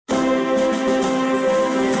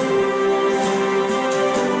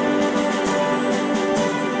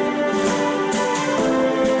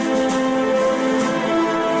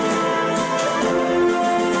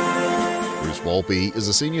Wolpe is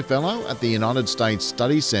a senior fellow at the United States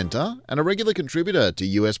Study Centre and a regular contributor to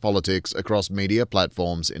US politics across media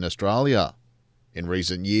platforms in Australia. In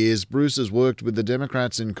recent years, Bruce has worked with the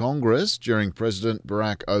Democrats in Congress during President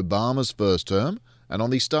Barack Obama's first term and on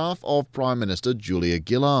the staff of Prime Minister Julia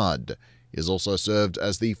Gillard. He has also served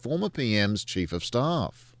as the former PM's Chief of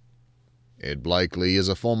Staff. Ed Blakely is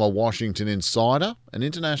a former Washington insider, an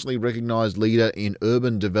internationally recognised leader in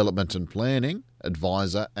urban development and planning,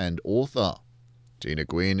 advisor and author. Tina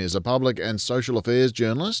Quinn is a public and social affairs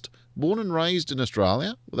journalist, born and raised in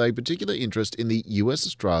Australia, with a particular interest in the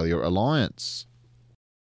US-Australia alliance.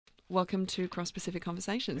 Welcome to Cross Pacific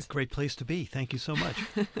Conversations. A great place to be. Thank you so much.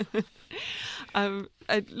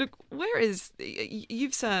 Look,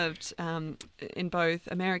 you've served in both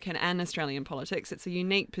American and Australian politics. It's a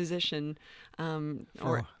unique position.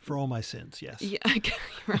 For all my sins, yes. Yeah, okay,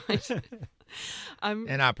 right.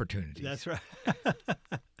 And opportunities. That's right.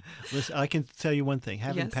 Listen, I can tell you one thing.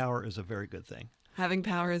 Having Yes. power is a very good thing. Having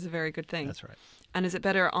power is a very good thing. That's right. And is it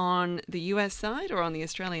better on the US side or on the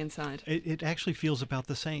Australian side? It actually feels about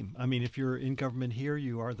the same. I mean, if you're in government here,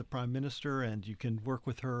 you are the Prime Minister and you can work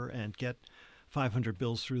with her and get 500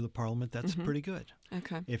 bills through the Parliament. That's pretty good.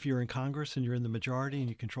 Okay. If you're in Congress and you're in the majority and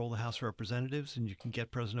you control the House of Representatives and you can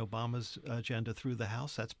get President Obama's agenda through the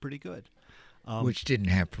House, that's pretty good. Which didn't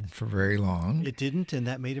happen for very long. It didn't, and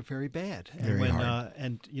that made it very bad. Very hard.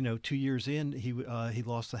 And 2 years in, he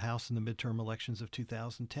lost the House in the midterm elections of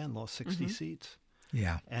 2010, lost 60 seats.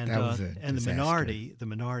 Yeah, And that was and the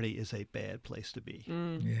minority is a bad place to be.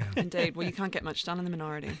 Yeah. Indeed. Well, you can't get much done in the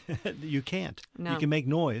minority. You can't. No. You can make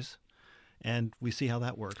noise, and we see how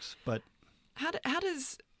that works. But How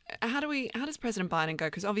does President Biden go?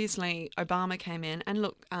 Because obviously Obama came in, and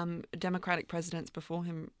look, Democratic presidents before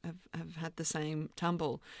him have had the same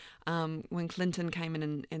tumble. When Clinton came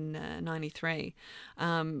in '93,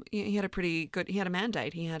 he had a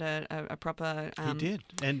mandate. He had a proper. he did.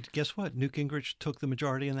 And guess what? Newt Gingrich took the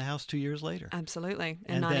majority in the House 2 years later. Absolutely,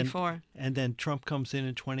 in And then- '94. And then Trump comes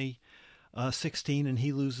in 2016, and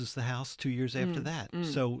he loses the House 2 years after that.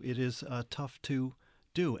 So it is tough to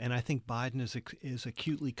do. And I think Biden is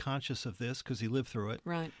acutely conscious of this because he lived through it.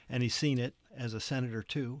 Right. And he's seen it as a senator,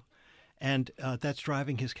 too. And that's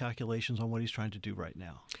driving his calculations on what he's trying to do right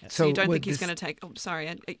now. So you don't think he's going to take? Oh,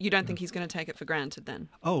 sorry. You don't think he's going to take it for granted then?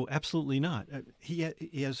 Oh, absolutely not. He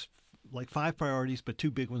has like 5 priorities, but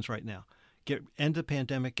 2 big ones right now. End the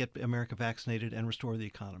pandemic, get America vaccinated, and restore the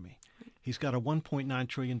economy. He's got a $1.9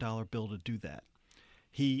 trillion bill to do that.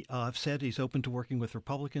 He said he's open to working with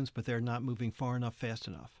Republicans, but they're not moving far enough, fast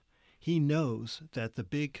enough. He knows that the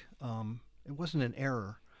big, it wasn't an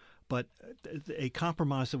error, but a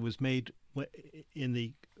compromise that was made in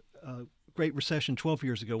the Great Recession 12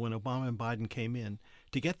 years ago when Obama and Biden came in.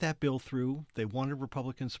 To get that bill through, they wanted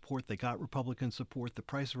Republican support. They got Republican support. The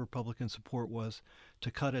price of Republican support was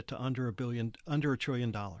to cut it to under $1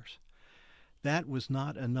 trillion. That was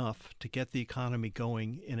not enough to get the economy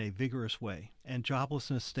going in a vigorous way. And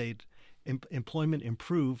joblessness stayed, employment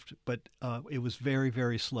improved, but it was very,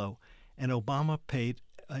 very slow. And Obama paid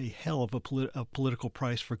a hell of a political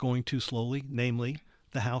price for going too slowly, namely,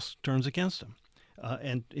 the House turns against him.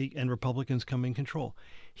 And Republicans come in control.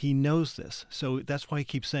 He knows this. So that's why he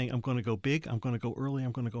keeps saying, I'm going to go big, I'm going to go early,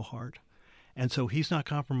 I'm going to go hard. And so he's not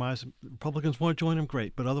compromising. Republicans want to join him,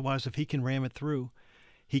 great. But otherwise, if he can ram it through,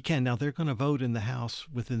 he can. Now, they're going to vote in the House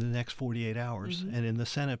within the next 48 hours and in the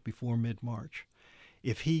Senate before mid-March.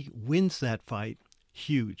 If he wins that fight,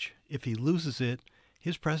 huge. If he loses it,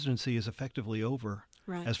 his presidency is effectively over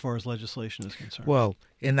as far as legislation is concerned. Well,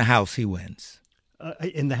 in the House, he wins.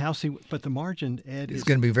 In the House, but the margin, Ed, It's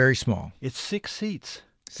going to be very small. It's 6 seats.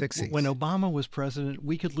 6 seats. When Obama was president,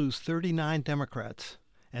 we could lose 39 Democrats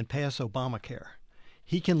and pass Obamacare.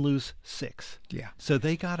 He can lose 6. Yeah. So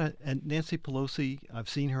they and Nancy Pelosi, I've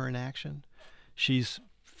seen her in action. She's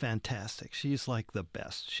fantastic. She's like the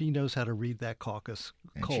best. She knows how to read that caucus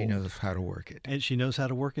And cold. she knows how to work it. And she knows how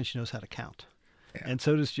to work and she knows how to count. Yeah. And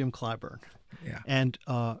so does Jim Clyburn. Yeah. And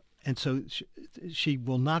so she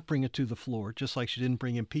will not bring it to the floor, just like she didn't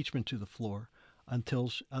bring impeachment to the floor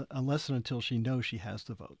unless and until she knows she has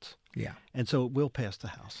the votes. Yeah. And so it will pass the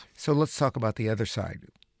House. So let's talk about the other side.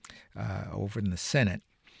 Over in the Senate,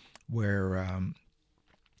 where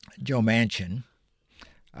Joe Manchin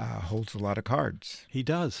holds a lot of cards. He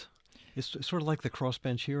does. It's sort of like the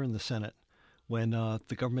crossbench here in the Senate when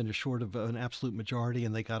the government is short of an absolute majority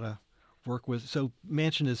and they got to work with. So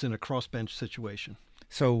Manchin is in a crossbench situation.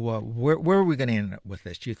 So where are we going to end up with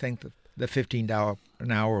this? Do you think the $15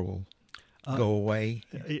 an hour will go away?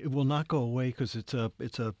 It will not go away because it's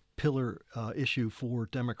a pillar issue for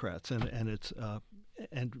Democrats, and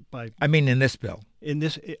and by I mean, in this bill. in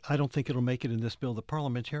this, I don't think it'll make it in this bill. The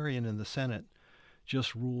parliamentarian in the Senate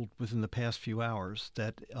just ruled within the past few hours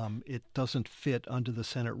that it doesn't fit under the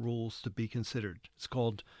Senate rules to be considered. It's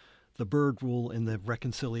called the Byrd Rule in the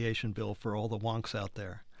reconciliation bill for all the wonks out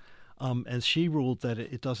there. And she ruled that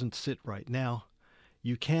it doesn't sit right. Now,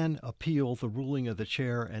 you can appeal the ruling of the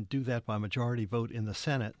chair and do that by majority vote in the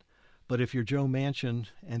Senate. But if you're Joe Manchin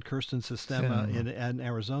and Kirsten Sinema in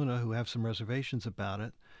Arizona, who have some reservations about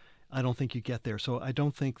it, I don't think you get there. So I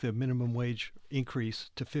don't think the minimum wage increase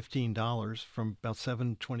to $15 from about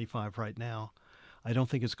 $7.25 right now, I don't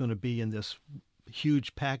think it's going to be in this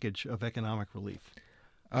huge package of economic relief.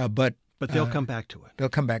 But they'll come back to it. They'll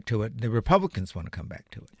come back to it. The Republicans want to come back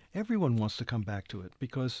to it. Everyone wants to come back to it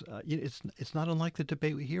because it's not unlike the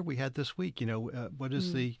debate we had this week. What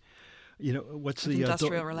is the, what's the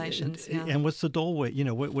industrial relations, and what's the dole weight?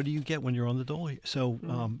 What do you get when you're on the dole? So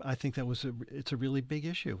I think it's a really big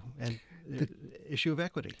issue and issue of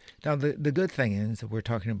equity. Now the good thing is that we're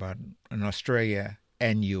talking about an Australia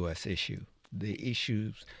and U.S. issue, the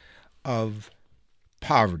issues of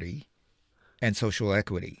poverty and social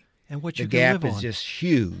equity. And what you the can gap live is on. just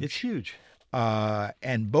huge. It's huge.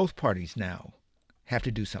 And both parties now have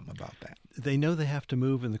to do something about that. They know they have to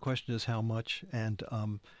move, and the question is how much. And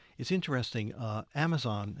it's interesting.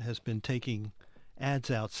 Amazon has been taking ads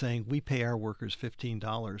out saying we pay our workers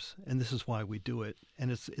 $15, and this is why we do it.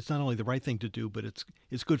 And it's not only the right thing to do, but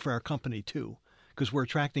it's good for our company too, because we're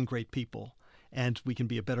attracting great people, and we can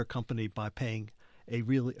be a better company by paying a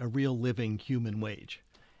real living human wage.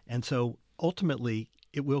 And so ultimately,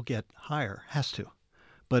 it will get higher, has to,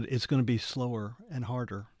 but it's going to be slower and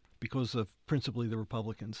harder because of principally the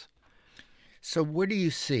Republicans. So where do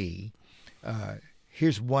you see,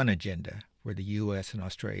 here's one agenda where the U.S. and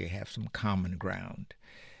Australia have some common ground.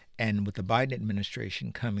 And with the Biden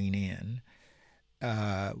administration coming in,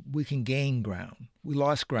 we can gain ground. We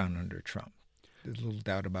lost ground under Trump. There's little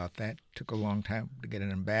doubt about that. Took a long time to get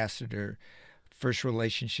an ambassador. First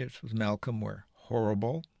relationships with Malcolm were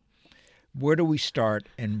horrible. Where do we start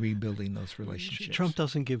in rebuilding those relationships? Trump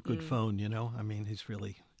doesn't give good phone, I mean, he's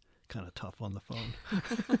really kind of tough on the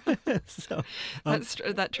phone. So,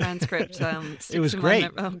 that transcript. It was great.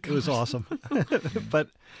 It was awesome. But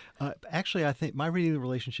actually, I think my reading of the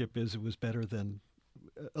relationship is it was better than,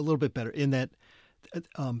 a little bit better in that,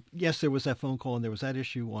 yes, there was that phone call and there was that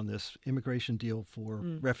issue on this immigration deal for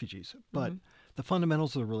refugees. But the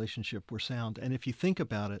fundamentals of the relationship were sound. And if you think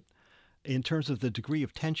about it, in terms of the degree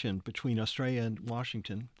of tension between Australia and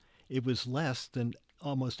Washington, it was less than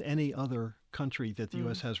almost any other country that the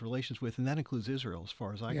U.S. has relations with, and that includes Israel, as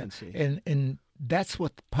far as I can see. And that's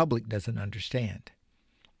what the public doesn't understand.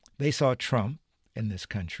 They saw Trump in this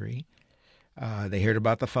country. They heard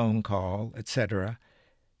about the phone call, etc.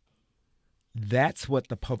 That's what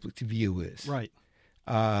the public's view is. Right.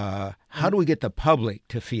 How do we get the public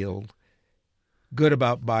to feel good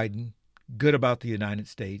about Biden, good about the United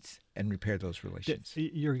States, and repair those relations?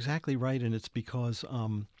 You're exactly right, and it's because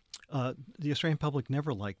the Australian public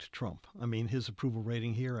never liked Trump. I mean, his approval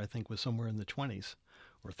rating here, I think, was somewhere in the 20s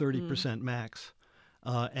or 30% max.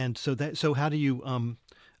 And so how do you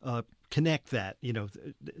connect that?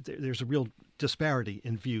 There's a real disparity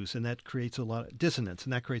in views, and that creates a lot of dissonance,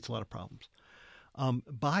 and that creates a lot of problems.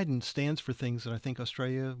 Biden stands for things that I think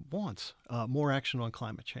Australia wants. More action on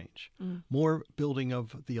climate change, more building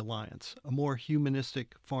of the alliance, a more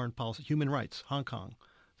humanistic foreign policy, human rights, Hong Kong,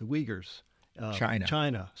 the Uyghurs,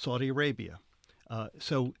 China, Saudi Arabia.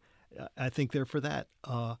 So I think they're for that.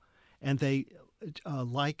 And they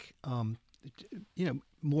like,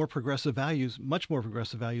 more progressive values, much more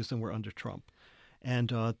progressive values than were under Trump.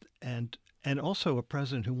 And also a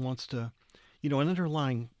president who wants to, an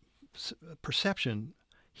underlying perception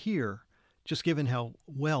here, just given how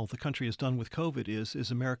well the country has done with COVID,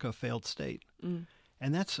 is America a failed state.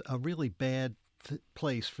 And that's a really bad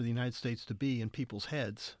place for the United States to be in people's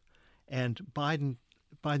heads. And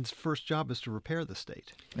Biden's first job is to repair the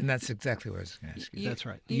state. And that's exactly what I was going to ask you. That's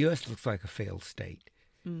right. The U.S. looks like a failed state.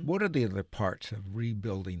 What are the other parts of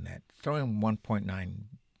rebuilding that? Throwing $1.9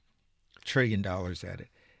 trillion at it,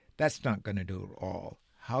 that's not going to do it all.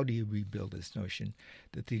 How do you rebuild this notion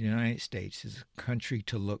that the United States is a country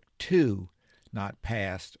to look to, not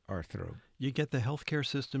past or through? You get the healthcare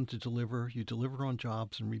system to deliver, you deliver on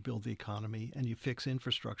jobs and rebuild the economy, and you fix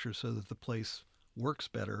infrastructure so that the place works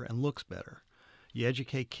better and looks better. You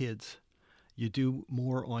educate kids. You do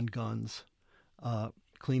more on guns,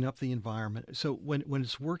 clean up the environment. So when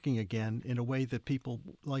it's working again in a way that people,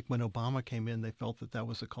 like when Obama came in, they felt that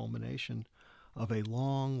was a culmination of a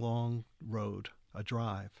long, long road, a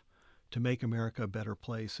drive to make America a better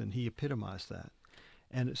place, and he epitomized that.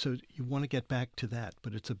 And so you want to get back to that,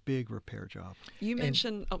 but it's a big repair job. You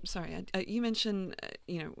mentioned, you mentioned,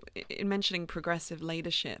 in mentioning progressive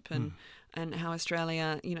leadership and how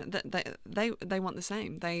Australia, they want the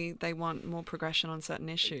same. They want more progression on certain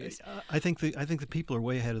issues. I think the people are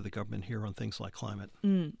way ahead of the government here on things like climate.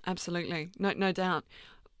 Absolutely, no doubt.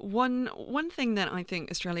 One thing that I think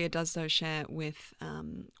Australia does though share with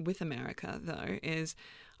America though is,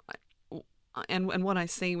 and what I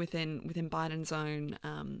see within Biden's own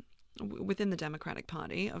within the Democratic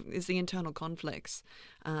Party is the internal conflicts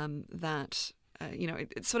that.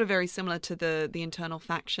 It's sort of very similar to the internal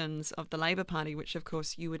factions of the Labor Party, which of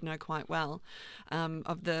course you would know quite well,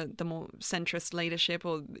 of the more centrist leadership,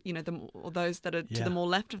 or or those that are to the more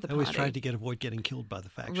left of the party. I always tried to avoid getting killed by the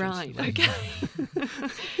factions. Right. Okay.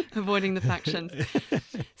 Avoiding the factions.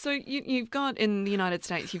 So you've got in the United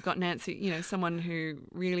States, you've got Nancy, someone who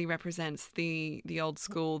really represents the old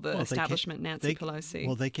school, establishment, Nancy Pelosi.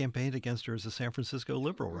 Well, they campaigned against her as a San Francisco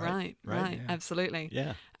liberal, right? Right. Yeah. Absolutely.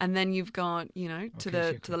 Yeah. And then you've got, to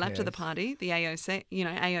the left of the party, the AOC,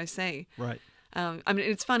 AOC. Right. I mean,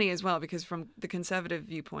 it's funny as well because from the conservative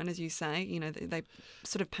viewpoint, as you say, they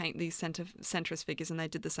sort of paint these centrist figures, and they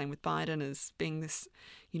did the same with Biden as being this,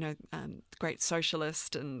 great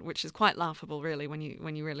socialist, and which is quite laughable, really, when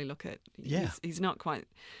you really look at. Yeah. He's not quite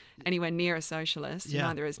anywhere near a socialist. Yeah.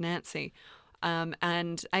 Neither is Nancy. And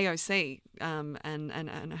AOC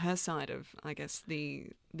and her side of, I guess,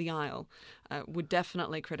 the aisle would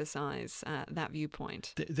definitely criticise that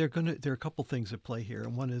viewpoint. There are a couple things at play here,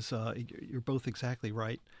 and one is you're both exactly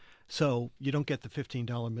right. So you don't get the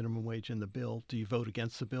 $15 minimum wage in the bill. Do you vote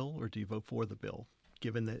against the bill, or do you vote for the bill,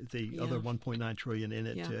 given the other $1.9 trillion in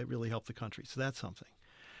it to really help the country? So that's something.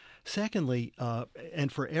 Secondly,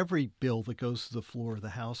 and for every bill that goes to the floor of the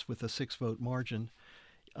House with a 6-vote margin,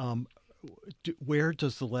 where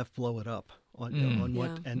does the left blow it up on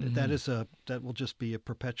what? And that will just be a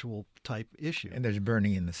perpetual type issue. And there's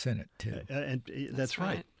Bernie in the Senate too. And that's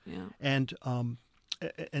right. Yeah. And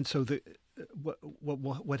so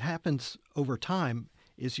what happens over time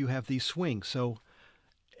is you have these swings. So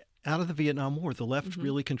out of the Vietnam War, the left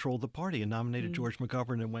really controlled the party and nominated George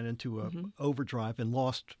McGovern and went into a overdrive and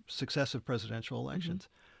lost successive presidential elections.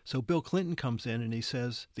 So Bill Clinton comes in and he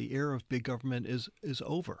says the era of big government is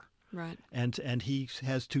over. Right. And he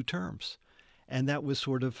has 2 terms. And that was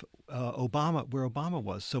sort of Obama, where Obama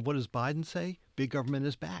was. So what does Biden say? Big government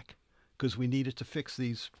is back because we needed to fix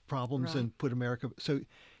these problems and put America. So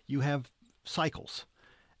you have cycles.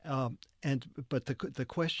 But the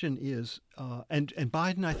question is, and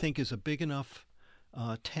Biden, I think, is a big enough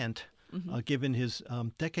tent, given his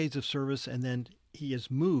decades of service, and then he has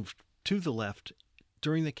moved to the left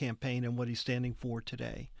during the campaign and what he's standing for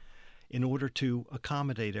today, in order to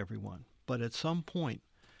accommodate everyone. But at some point,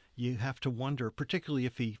 you have to wonder, particularly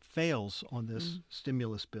if he fails on this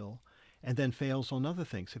stimulus bill, and then fails on other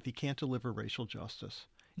things, if he can't deliver racial justice.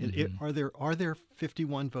 Are there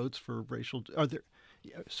 51 votes for racial?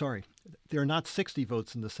 There are not 60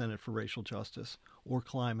 votes in the Senate for racial justice or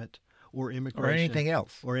climate or immigration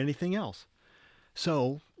or anything else.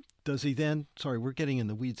 So does he then, we're getting in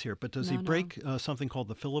the weeds here, but does he break something called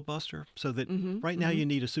the filibuster? So that right now you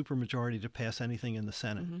need a supermajority to pass anything in the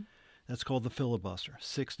Senate. That's called the filibuster,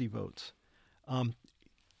 60 votes.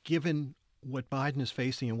 Given what Biden is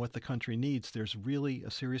facing and what the country needs, there's really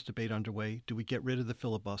a serious debate underway. Do we get rid of the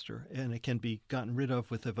filibuster? And it can be gotten rid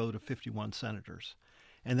of with a vote of 51 senators.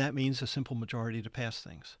 And that means a simple majority to pass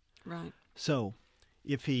things. Right. So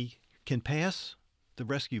if he can pass the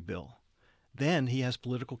rescue bill, then he has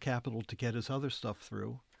political capital to get his other stuff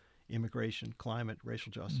through, immigration, climate,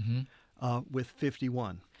 racial justice, with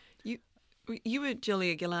 51. You were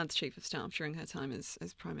Julia Gillard's chief of staff during her time as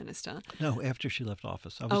Prime Minister. No, after she left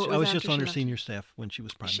office. I was just on her senior staff when she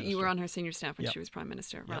was Prime Minister. You were on her senior staff when she was Prime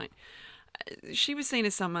Minister, right. She was seen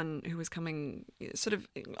as someone who was coming sort of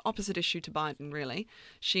opposite issue to Biden, really.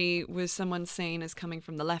 She was someone seen as coming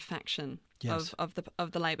from the left faction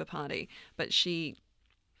of the Labor Party, but she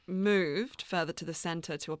moved further to the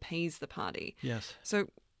centre to appease the party. Yes. So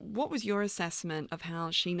what was your assessment of how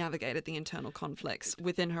she navigated the internal conflicts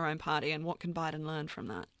within her own party, and what can Biden learn from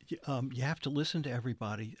that? You have to listen to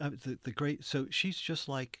everybody. So she's just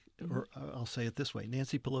like, or I'll say it this way,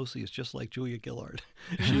 Nancy Pelosi is just like Julia Gillard.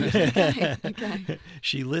 Okay.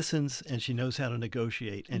 She listens and she knows how to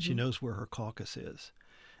negotiate, and she knows where her caucus is.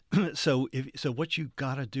 So what you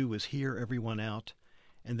got to do is hear everyone out,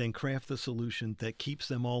 and then craft the solution that keeps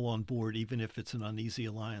them all on board, even if it's an uneasy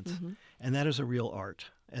alliance. And that is a real art.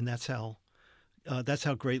 And that's how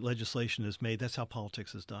great legislation is made. That's how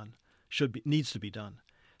politics is done. Needs to be done.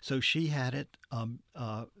 So she had it.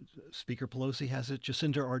 Speaker Pelosi has it.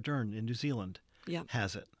 Jacinda Ardern in New Zealand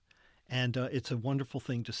has it. And it's a wonderful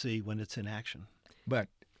thing to see when it's in action. But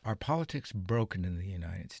are politics broken in the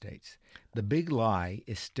United States? The big lie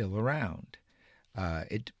is still around.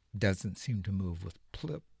 It doesn't seem to move with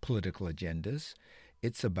political agendas.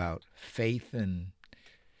 It's about faith in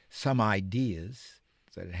some ideas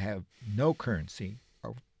that have no currency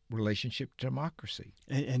or relationship to democracy.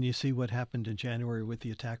 And you see what happened in January with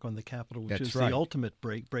the attack on the Capitol, which is the ultimate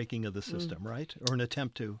breaking of the system, right? Or an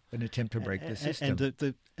attempt to break the system.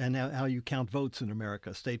 And how you count votes in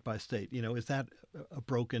America, state by state. Is that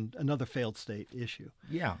another failed state issue?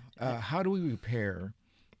 Yeah. How do we repair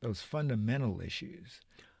those fundamental issues?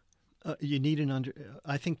 You need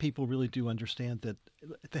I think people really do understand that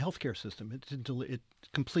the healthcare system it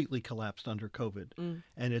completely collapsed under COVID,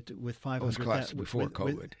 and it with 500. It was collapsed before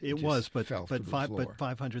COVID. It was, but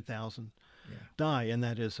 500,000 die, and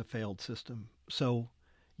that is a failed system. So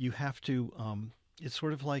you have to. It's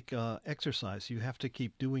sort of like exercise. You have to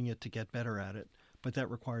keep doing it to get better at it, but that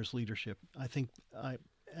requires leadership. I think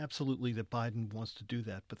absolutely that Biden wants to do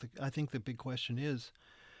that, but I think the big question is,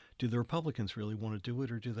 do the Republicans really want to do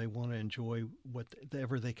it, or do they want to enjoy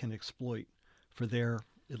whatever they can exploit for their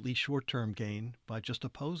at least short-term gain by just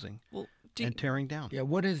opposing and tearing down? Yeah,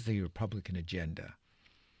 what is the Republican agenda?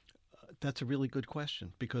 That's a really good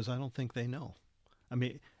question, because I don't think they know. I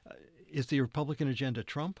mean, is the Republican agenda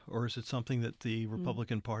Trump, or is it something that the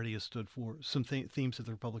Republican Party has stood for, some themes that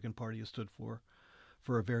the Republican Party has stood for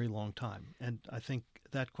a very long time? And I think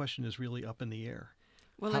that question is really up in the air.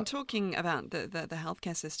 Well, and talking about the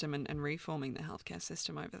healthcare system and reforming the healthcare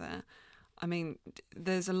system over there, I mean,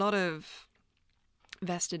 there's a lot of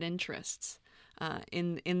vested interests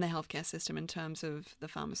in the healthcare system in terms of the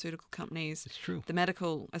pharmaceutical companies, it's true, the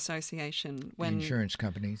medical association, insurance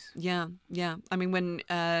companies. Yeah. I mean, when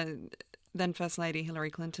then First Lady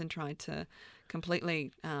Hillary Clinton tried to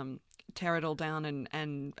completely tear it all down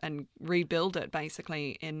and rebuild it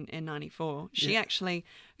basically in 94. She actually,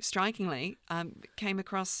 strikingly, came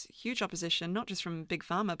across huge opposition, not just from Big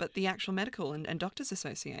Pharma, but the actual medical and doctors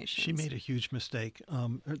associations. She made a huge mistake.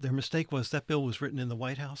 Their mistake was that bill was written in the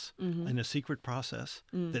White House in a secret process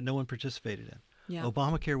that no one participated in. Yeah.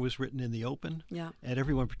 Obamacare was written in the open, and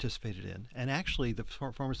everyone participated in. And actually, the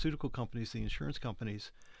pharmaceutical companies, the insurance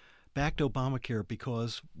companies, backed Obamacare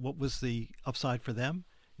because what was the upside for them?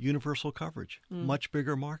 Universal coverage, much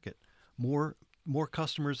bigger market, more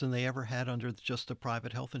customers than they ever had under just the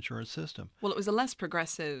private health insurance system. Well, it was a less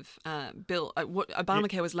progressive bill.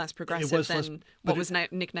 Obamacare was less progressive than what was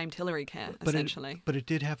nicknamed Hillary Care, essentially. But it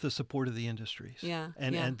did have the support of the industries.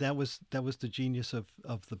 And that was the genius of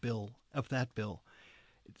that bill.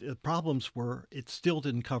 The problems were it still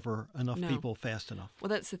didn't cover enough people fast enough. Well,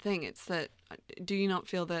 that's the thing. It's that, do you not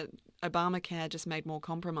feel that Obamacare just made more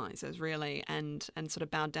compromises, really, and sort of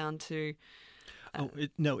bowed down to...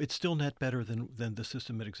 it's still net better than the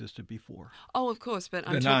system that existed before. Oh, of course, but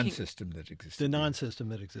I'm talking... non-system that existed. The non-system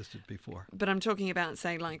that existed before. But I'm talking about,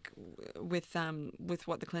 say, like, with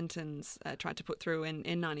what the Clintons tried to put through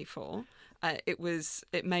in 94,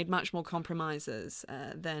 it made much more compromises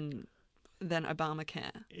than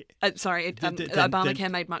Obamacare. Obamacare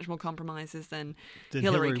made much more compromises than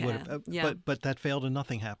Hillary Care. But that failed and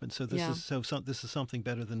nothing happened. So this is something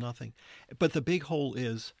better than nothing. But the big hole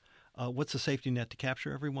is what's the safety net to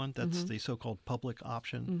capture everyone? That's the so-called public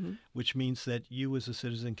option, which means that you as a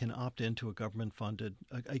citizen can opt into a government-funded,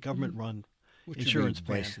 a government-run insurance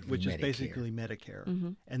plan, which is basically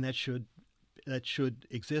Medicare, and that should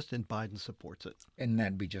exist, and Biden supports it. And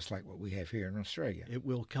that'd be just like what we have here in Australia. It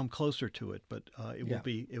will come closer to it, but it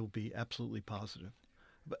will be absolutely positive.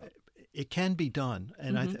 But it can be done,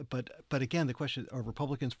 and but again, the question: are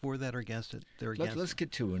Republicans for that or against it? They're against. Let's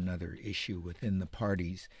get to another issue within the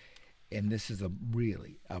parties, and this is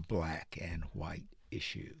really a black and white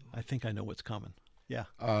issue. I think I know what's coming. Yeah.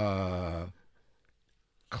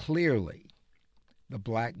 Clearly, the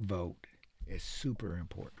black vote is super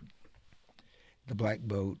important. The black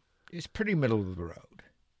vote is pretty middle of the road,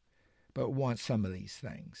 but wants some of these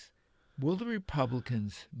things. Will the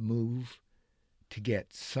Republicans move to get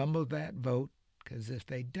some of that vote? Because if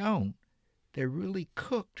they don't, they're really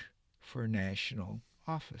cooked for national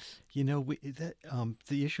office. You know,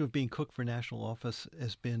 the issue of being cooked for national office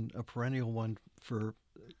has been a perennial one for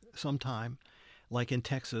some time. Like in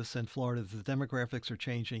Texas and Florida, the demographics are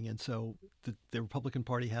changing, and so the Republican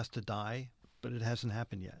Party has to die, but it hasn't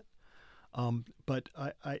happened yet. But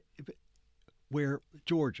where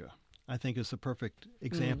Georgia, I think, is the perfect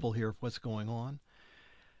example here of what's going on.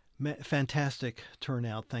 Fantastic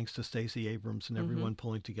turnout, thanks to Stacey Abrams and everyone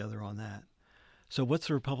pulling together on that. So what's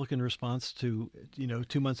the Republican response to,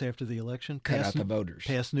 2 months after the election? Cut out the voters.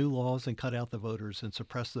 Pass new laws and cut out the voters and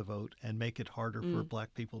suppress the vote and make it harder for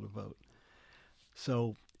black people to vote.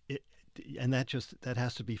 So, that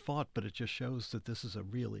has to be fought, but it just shows that this is a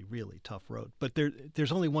really, really tough road. But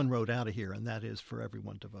there's only one road out of here, and that is for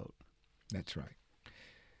everyone to vote. That's right.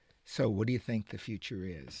 So what do you think the future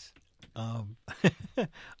is? I'll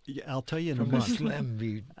tell you in a From a month. slim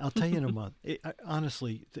view. I'll tell you in a month.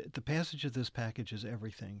 Honestly, the passage of this package is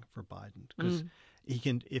everything for Biden, because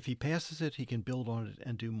if he passes it, he can build on it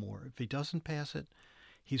and do more. If he doesn't pass it,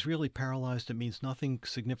 he's really paralyzed. It means nothing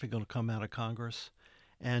significant will come out of Congress,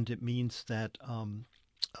 and it means that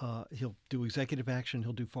he'll do executive action,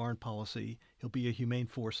 he'll do foreign policy, he'll be a humane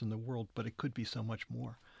force in the world, but it could be so much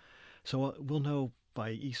more. So we'll know by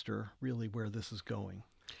Easter really where this is going.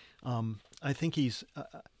 I think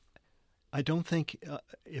I don't think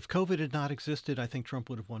if COVID had not existed, I think Trump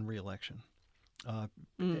would have won re-election. I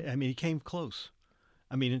mean, he came close.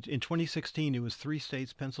 I mean, in 2016, it was 3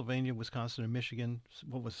 states, Pennsylvania, Wisconsin, and Michigan.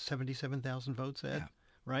 What was it, 77,000 votes, Ed? Yeah.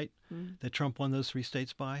 Right? That Trump won those 3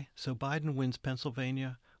 states by. So Biden wins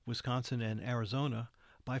Pennsylvania, Wisconsin, and Arizona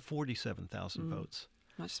by 47,000 votes.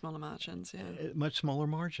 Much smaller margins, yeah. Much smaller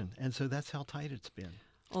margin. And so that's how tight it's been.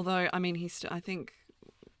 Although, I mean, I think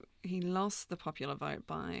he lost the popular vote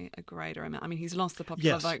by a greater amount. I mean, he's lost the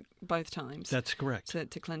popular vote both times. That's correct.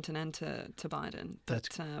 To Clinton and to Biden.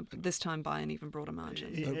 That's but this time by an even broader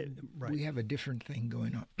margin. Right. We have a different thing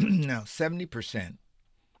going on. Now, 70%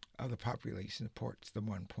 of the population supports the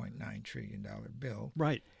 $1.9 trillion bill.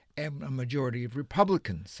 Right. And a majority of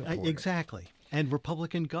Republicans support it. Exactly. And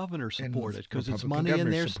Republican governors support it because it's Republican money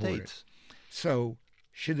in their governors support states. So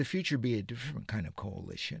should the future be a different kind of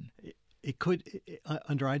coalition? It could,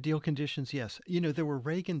 under ideal conditions, yes. There were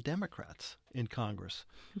Reagan Democrats in Congress,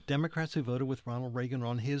 Democrats who voted with Ronald Reagan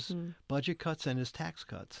on his budget cuts and his tax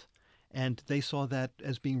cuts. And they saw that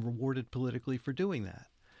as being rewarded politically for doing that.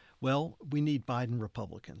 Well, we need Biden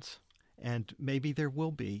Republicans. And maybe there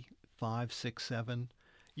will be 5, 6, 7.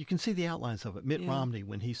 You can see the outlines of it. Mitt Romney,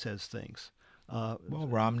 when he says things. Well,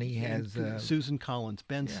 Romney has Susan Collins,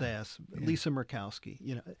 Ben Sass, Lisa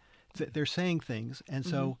Murkowski. They're saying things. And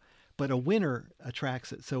so... But a winner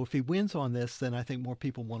attracts it. So if he wins on this, then I think more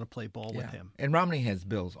people want to play ball with him. And Romney has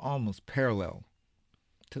bills almost parallel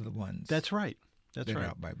to the ones. That's right. That's right.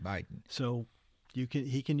 Out by Biden. So he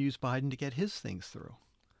can use Biden to get his things through.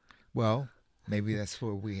 Well, maybe that's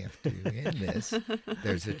where we have to end this.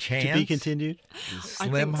 There's a chance to be continued.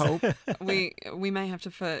 Slim hope. We may have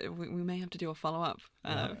to do a follow up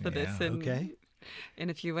for this. In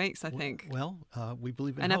a few weeks, I think. Well, we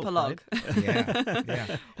believe in an hope, epilogue. Right?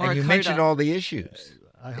 Yeah. Or and you mentioned all the issues.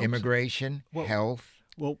 Immigration, health.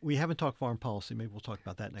 Well, we haven't talked foreign policy. Maybe we'll talk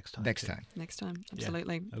about that next time. Next time,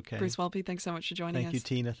 absolutely. Yeah. Okay. Bruce Wolpe, thanks so much for joining us. Thank you,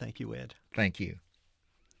 Tina. Thank you, Ed. Thank you.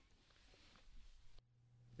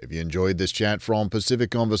 If you enjoyed this chat from Pacific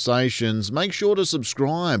Conversations, make sure to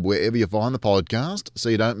subscribe wherever you find the podcast so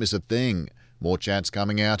you don't miss a thing. More chats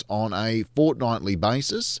coming out on a fortnightly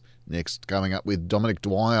basis. Next, coming up with Dominic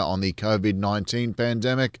Dwyer on the COVID-19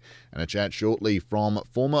 pandemic, and a chat shortly from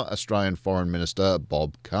former Australian Foreign Minister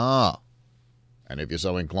Bob Carr. And if you're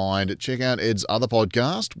so inclined, check out Ed's other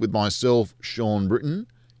podcast with myself, Sean Britton.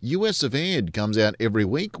 US of Ed comes out every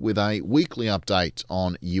week with a weekly update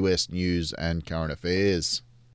on US news and current affairs.